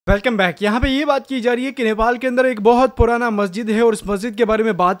Welcome back. यहाँ पे ये बात की जा रही है कि नेपाल के अंदर एक बहुत पुराना मस्जिद है और इस मस्जिद के बारे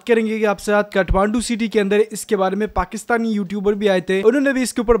में बात करेंगे कि आपसे साथ काठमांडू सिटी के अंदर इसके बारे में पाकिस्तानी यूट्यूबर भी आए थे, उन्होंने भी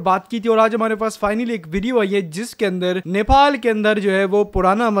इसके ऊपर बात की थी और आज हमारे पास फाइनली एक वीडियो आई है जिसके अंदर नेपाल के अंदर जो है वो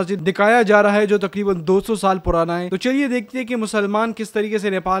पुराना मस्जिद दिखाया जा रहा है जो तकरीबन 200 साल पुराना है। तो चलिए देखते हैं कि मुसलमान किस तरीके से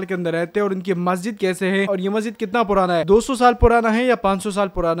नेपाल के अंदर रहते हैं और उनकी मस्जिद कैसे है और ये मस्जिद कितना पुराना है, 200 साल पुराना है या 500 साल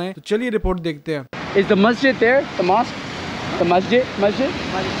पुराना है। तो चलिए रिपोर्ट देखते हैं। Is the masjid there? The mosque? The masjid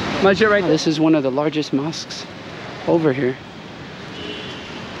right there. This is one of the largest mosques over here.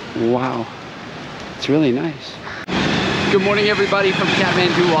 Wow, it's really nice. Good morning, everybody from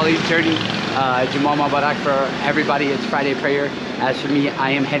Kathmandu, Wali's journey. Jamal Mubarak for everybody. It's Friday prayer. As for me, I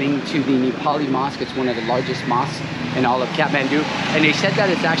am heading to the Nepali mosque. It's one of the largest mosques in all of Kathmandu, and they said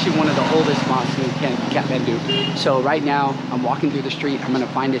that it's actually one of the oldest mosques in Kathmandu. So right now, I'm walking through the street. I'm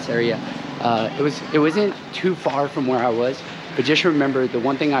gonna find this area. It wasn't too far from where I was, but just remember the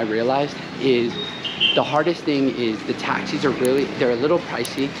one thing I realized is the hardest thing is the taxis are they're a little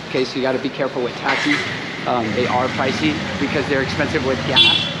pricey. Okay, so you got to be careful with taxis. They are pricey because they're expensive with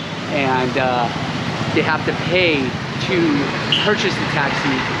gas, and they have to pay to purchase the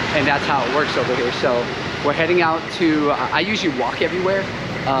taxi, and that's how it works over here. So we're heading out to. I usually walk everywhere.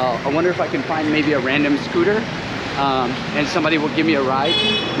 I wonder if I can find maybe a random scooter. And somebody will give me a ride,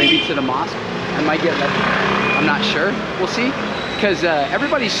 maybe to the mosque. I might get lucky. I'm not sure. We'll see. Because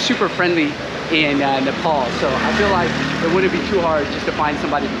everybody's super friendly in Nepal, so I feel like it wouldn't be too hard just to find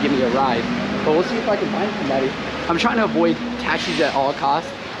somebody to give me a ride. But we'll see if I can find somebody. I'm trying to avoid taxis at all costs,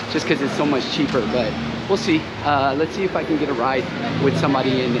 just because it's so much cheaper. But we'll see. Let's see if I can get a ride with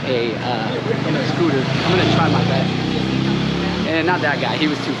somebody in a scooter. I'm gonna try my best. And not that guy. He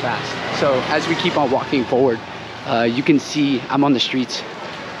was too fast. So as we keep on walking forward. You can see I'm on the streets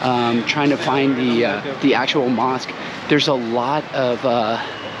trying to find the actual mosque. There's a lot of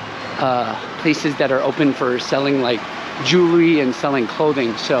places that are open for selling like jewelry and selling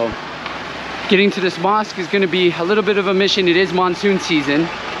clothing. So getting to this mosque is going to be a little bit of a mission. It is monsoon season.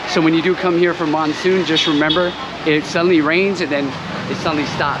 So when you do come here for monsoon, just remember it suddenly rains and then it suddenly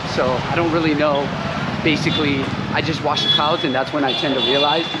stops. So I don't really know. Basically, I just watch the clouds and that's when I tend to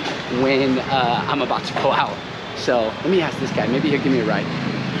realize when I'm about to go out. So let me ask this guy, maybe he'll give me a ride.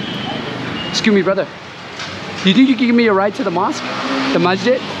 Excuse me, brother. Do you think you can give me a ride to the mosque? The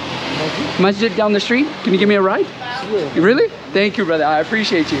masjid? Masjid down the street? Can you give me a ride? Sure. Really? Thank you, brother. I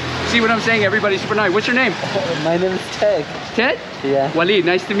appreciate you. See what I'm saying? Everybody's super nice. What's your name? My name is Ted. Ted? Yeah. Waleed,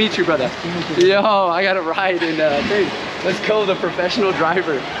 nice to meet you, brother. Yo, I got a ride in thing. Let's go, the professional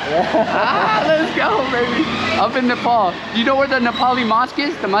driver. Yeah. Let's go, baby. Up in Nepal. Do you know where the Nepali mosque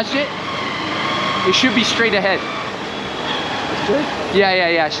is? The masjid? It should be straight ahead. Straight?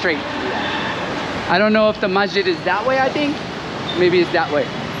 Yeah, straight. I don't know if the masjid is that way, I think. Maybe it's that way.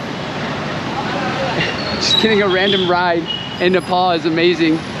 Just getting a random ride in Nepal is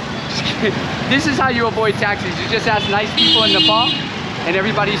amazing. This is how you avoid taxis. You just ask nice people in Nepal, and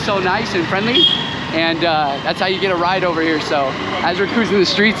everybody's so nice and friendly. And that's how you get a ride over here. So as we're cruising the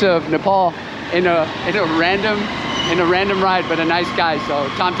streets of Nepal in a random ride, but a nice guy. So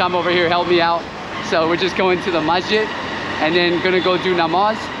Tom over here helped me out. So we're just going to the masjid and then gonna go do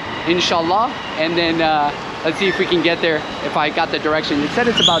namaz, inshallah, and then let's see if we can get there if I got the direction. It said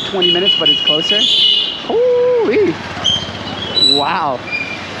it's about 20 minutes, but it's closer. Ooh-wee. Wow,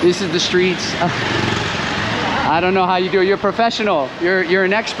 this is the streets. I don't know how you do it. You're a professional. You're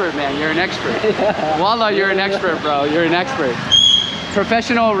an expert, man. You're an expert. Wallah, you're an expert, bro. You're an expert.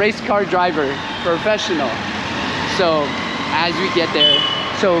 Professional race car driver. Professional. So as we get there,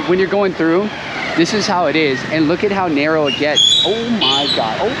 so when you're going through, this is how it is, and look at how narrow it gets. Oh my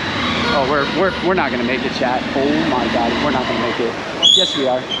God. Oh, we're not gonna make it, chat. Oh my God, we're not gonna make it. Yes, we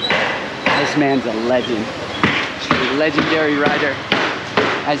are. This man's a legend. A legendary rider.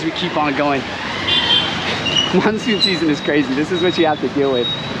 As we keep on going. Monsoon season is crazy. This is what you have to deal with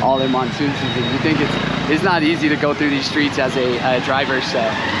all in monsoon season. You think it's not easy to go through these streets as a driver, so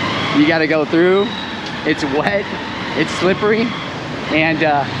you got to go through. It's wet, it's slippery, and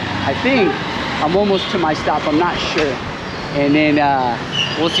I think I'm almost to my stop. I'm not sure, and then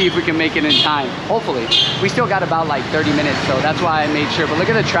we'll see if we can make it in time. Hopefully, we still got about like 30 minutes, so that's why I made sure. But look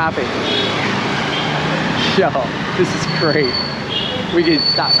at the traffic. Yo, this is great. We can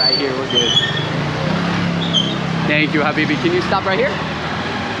stop right here. We're good. Thank you, Habibi. Can you stop right here?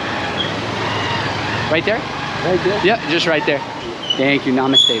 Right there? Right there? Yep, just right there. Thank you.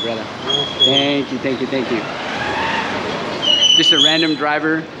 Namaste, brother. Namaste. Thank you. Just a random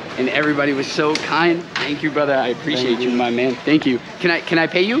driver, and everybody was so kind. Thank you, brother. I appreciate you, my man. Thank you. Can I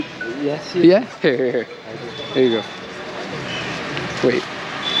pay you? Yes. Yeah? Here. There you go. Wait.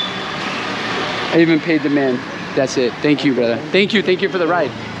 I even paid the man. That's it. Thank you, brother. Thank you for the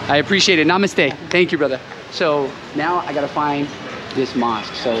ride. I appreciate it. Namaste. Thank you, brother. So now I gotta find this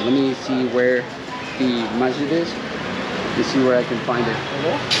mosque. So let me see where the masjid is. To see where I can find it.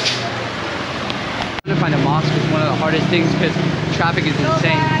 Trying to find a mosque is one of the hardest things because traffic is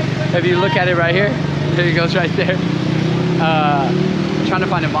insane. If you look at it right here, there it goes right there. Trying to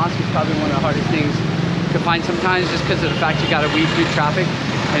find a mosque is probably one of the hardest things to find sometimes, just because of the fact you gotta weed through traffic.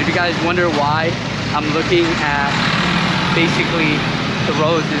 And if you guys wonder why I'm looking at basically the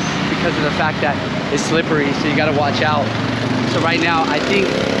roads, is because of the fact that it's slippery, so you gotta watch out. So right now I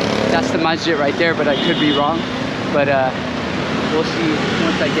think that's the masjid right there, but I could be wrong. But we'll see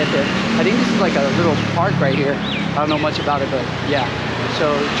once I get there. I think this is like a little park right here. I don't know much about it, but yeah.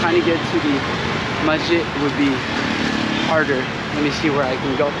 So trying to get to the masjid would be harder. Let me see where I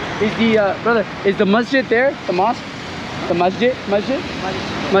can go. Is the brother, is the masjid there? The mosque? The masjid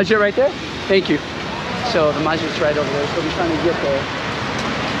right there? Thank you. So the masjid's right over there. So I'm trying to get there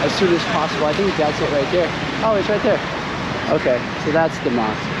as soon as possible. I think that's it right there. Oh, it's right there. Okay, so that's the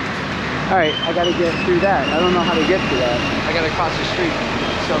mosque. All right, I gotta get through that. I don't know how to get through that. I gotta cross the street.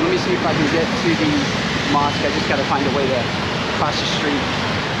 So let me see if I can get to the mosque. I just gotta find a way to cross the street.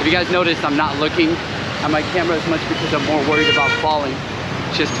 If you guys noticed, I'm not looking at my camera as much because I'm more worried about falling.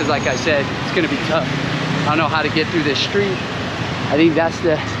 Just because, like I said, it's gonna be tough. I don't know how to get through this street. I think that's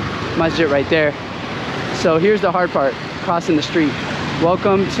the masjid right there. So here's the hard part, crossing the street.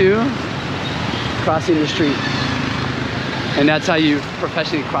 Welcome to crossing the street. And that's how you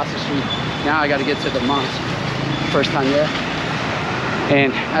professionally cross the street. Now I gotta get to the mosque. First time there.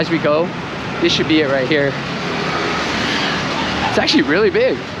 And as we go, this should be it right here. It's actually really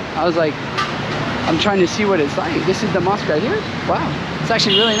big. I was like, I'm trying to see what it's like. This is the mosque right here? Wow, it's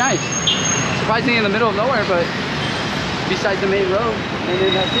actually really nice. Surprisingly in the middle of nowhere, but besides the main road. And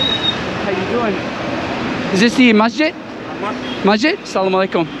then that's it. How you doing? Is this the masjid? Masjid? Assalamu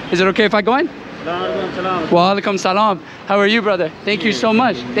alaikum. Is it okay if I go in? Wa alaikum salam. How are you, brother? Thank you so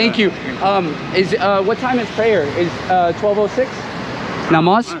much. Thank you. What time is prayer? Is 12:06?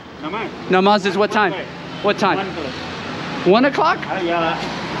 Namaz? Namaz is what time? What time? 1 o'clock?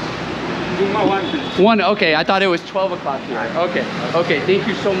 1. Okay, I thought it was 12 o'clock here. Okay. Okay. Thank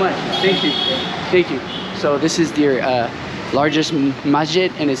you so much. Thank you. Thank you. So this is the largest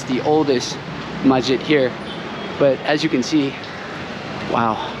masjid, and it's the oldest masjid here. But as you can see,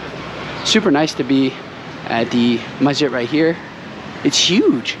 wow. Super nice to be at the masjid right here. It's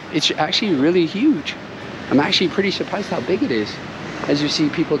huge. It's actually really huge. I'm actually pretty surprised how big it is. As you see,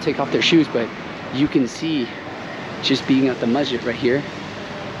 people take off their shoes, but you can see just being at the masjid right here.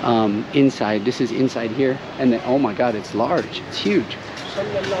 Inside, this is inside here, and then oh my god, it's large. It's huge.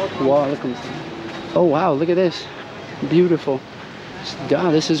 Oh wow, look at this. Beautiful.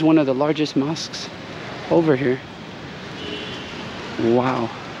 This is one of the largest mosques over here. Wow.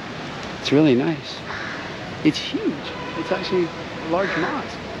 It's really nice. It's huge. It's actually a large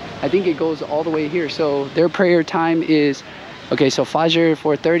mosque. I think it goes all the way here. So their prayer time is, okay, so Fajr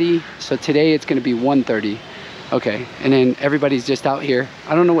 4:30. So today it's going to be 1:30. Okay, and then everybody's just out here.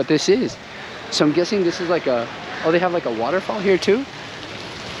 I don't know what this is. So I'm guessing this is like a, oh, they have like a waterfall here too?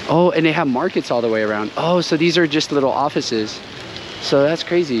 Oh, and they have markets all the way around. Oh, so these are just little offices. So that's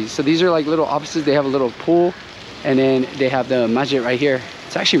crazy. So these are like little offices. They have a little pool, and then they have the masjid right here.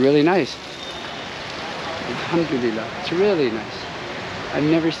 It's actually really nice. Alhamdulillah, it's really nice. I've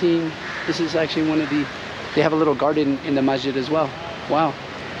never seen, this is actually one of the, they have a little garden in the masjid as well. Wow,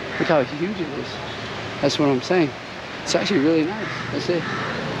 look how huge it is. That's what I'm saying. It's actually really nice. That's it.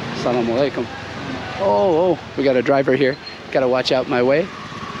 Assalamu alaikum. Oh, we got a driver here. Gotta watch out my way.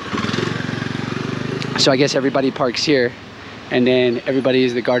 So I guess everybody parks here, and then everybody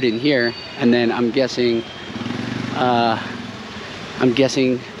is the garden here, and then I'm guessing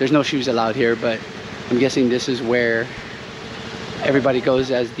there's no shoes allowed here, but I'm guessing this is where everybody goes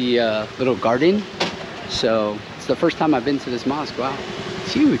as the little garden. So it's the first time I've been to this mosque. Wow,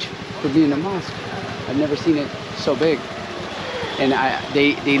 it's huge for being a mosque. I've never seen it so big. And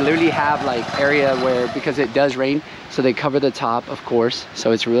they literally have like area where, because it does rain, so they cover the top, of course.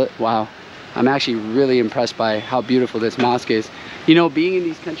 So it's really, wow. I'm actually really impressed by how beautiful this mosque is. You know, being in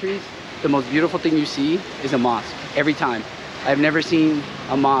these countries, the most beautiful thing you see is a mosque every time. I've never seen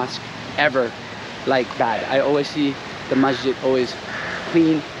a mosque ever like bad. I always see the masjid always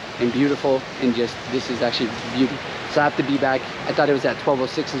clean and beautiful, and just, this is actually beauty. So I have to be back. I thought it was at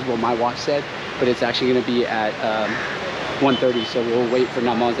 12:06 is what my watch said, but it's actually gonna be at 1:30. So we'll wait for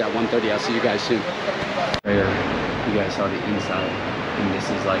namaz at 1:30. I'll see you guys soon. You guys saw the inside, and this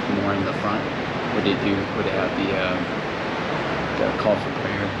is like more in the front where they have the call for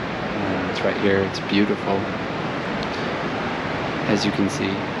prayer. It's right here. It's beautiful, as you can see.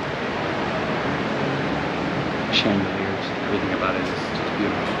 Chandeliers, everything about it is just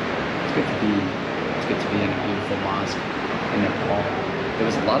beautiful. It's good to be in a beautiful mosque in Nepal. There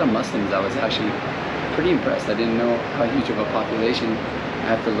was a lot of Muslims. I was actually pretty impressed. I didn't know how huge of a population. I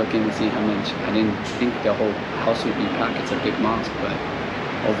have to look in to see how much. I didn't think the whole house would be packed. It's a big mosque, but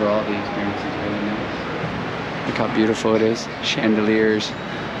overall the experience is really nice. Look how beautiful it is. Chandeliers.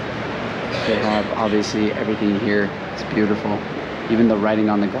 They have obviously everything here. It's beautiful. Even the writing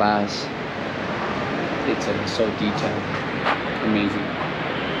on the glass. It's so detailed. Amazing.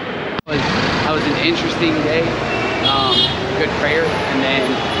 That was an interesting day. Good prayer, and then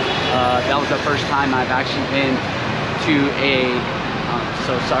that was the first time I've actually been to a.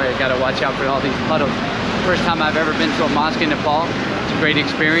 So sorry, I gotta watch out for all these puddles. First time I've ever been to a mosque in Nepal. It's a great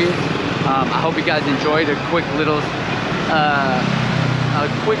experience. I hope you guys enjoyed a quick little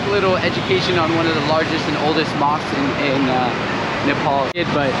education on one of the largest and oldest mosques in Nepal.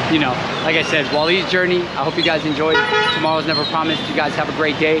 But you know, like I said, Waleed's journey. I hope you guys enjoyed. Tomorrow's never promised. You guys have a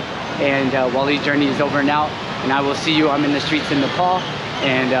great day, and Waleed's journey is over and out. And I will see you. I'm in the streets in Nepal,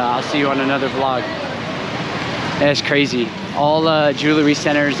 and I'll see you on another vlog. That's crazy. All jewelry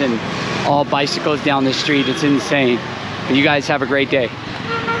centers and all bicycles down the street. It's insane. But you guys have a great day.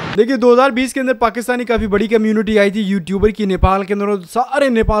 देखिए 2020 के अंदर पाकिस्तानी काफी बड़ी community I थी YouTuber की नेपाल के अंदर, और सारे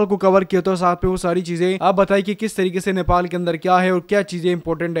नेपाल को कवर किया था। साथ पे वो सारी चीजें आप बताइए कि किस तरीके से नेपाल के अंदर क्या है और क्या चीजें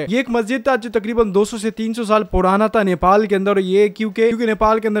इंपॉर्टेंट है। ये एक मस्जिद था जो तकरीबन 200 से 300 साल पुराना था नेपाल के अंदर। ये क्योंकि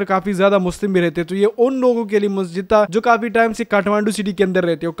नेपाल के अंदर काफी ज्यादा मुस्लिम भी रहते, तो ये उन लोगों के लिए मस्जिद था जो काफी टाइम से काठमांडू सिटी के अंदर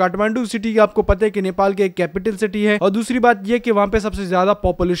रहते हो। काठमांडू सिटी आपको पता है कि नेपाल की एक कैपिटल सिटी है, और दूसरी बात यह कि वहाँ पे सबसे ज्यादा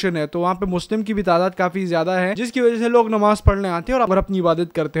पॉपुलेशन है, तो वहाँ पे मुस्लिम की भी तादाद काफी ज्यादा है, जिसकी वजह से लोग नमाज पढ़ने आते हैं और अपनी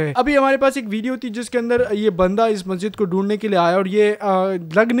इबादत करते हैं। अभी हमारे पास एक वीडियो थी जिसके अंदर ये बंदा इस मस्जिद को ढूंढने के लिए आया, और ये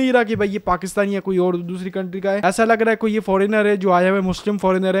लग नहीं रहा कि भाई ये पाकिस्तानी या कोई और दूसरी कंट्री का है। ऐसा लग रहा है कोई ये फॉरेनर है जो आया हुआ है, मुस्लिम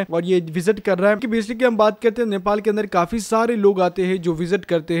फॉरेनर है, और ये विजिट कर रहा है। कि बेसिकली हम बात करते हैं नेपाल के अंदर काफी सारे लोग आते हैं जो विजिट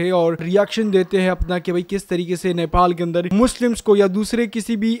करते हैं और रिएक्शन देते हैं अपना कि भाई किस तरीके से नेपाल के अंदर मुस्लिम्स को या दूसरे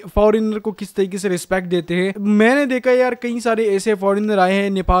किसी भी फॉरेनर को किस तरीके से रिस्पेक्ट देते हैं। मैंने देखा यार कई सारे ऐसे फॉरेनर आए हैं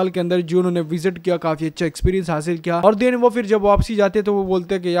नेपाल के अंदर जो उन्होंने विजिट किया, काफी अच्छा एक्सपीरियंस हासिल किया, और देन वो फिर जब वापसी जाते तो वो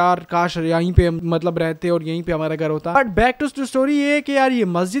बोलते हैं कि यार काश यहीं पे हम मतलब रहते और यहीं पे हमारा घर होता। बट बैक टू स्टोरी ये है कि यार ये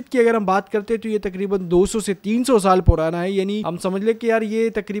मस्जिद की अगर हम बात करते हैं तो ये तकरीबन 200 से 300 साल पुराना है। यानी हम समझ ले कि यार ये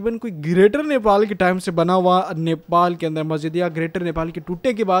तकरीबन कोई ग्रेटर नेपाल के टाइम से बना हुआ नेपाल के अंदर मस्जिद, या ग्रेटर नेपाल के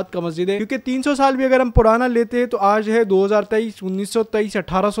टूटने के बाद का मस्जिद है। क्योंकि 300 साल भी अगर हम पुराना लेते हैं तो आज है 2023, 1923,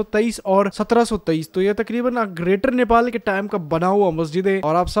 1823 और 1723, तो ये तकरीबन ग्रेटर नेपाल के टाइम का बना हुआ मस्जिद है।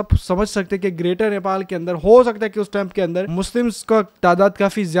 और आप सब समझ सकते हैं कि ग्रेटर नेपाल के अंदर हो सकता है कि उस टाइम के अंदर मुस्लिम्स का तादाद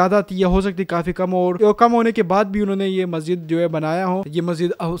काफी ज्यादा थी, या हो सकती काफी कम, और कम होने के बाद भी उन्होंने ये मस्जिद जो है बनाया हो। ये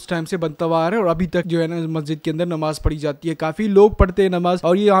मस्जिद उस टाइम से बनता हुआ आ रहा है, और अभी तक जो है ना मस्जिद के अंदर नमाज पढ़ी जाती है। काफी लोग पढ़ते हैं नमाज,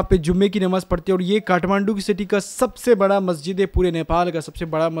 और ये यहाँ पे जुम्मे की नमाज पढ़ते हैं। और ये काठमांडू की सिटी का सबसे बड़ा मस्जिद है, पूरे नेपाल का सबसे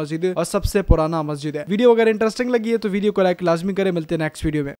बड़ा मस्जिद है और सबसे पुराना मस्जिद है। वीडियो अगर इंटरेस्टिंग लगी है तो वीडियो को लाइक लाजमी करें। मिलते हैं नेक्स्ट वीडियो में।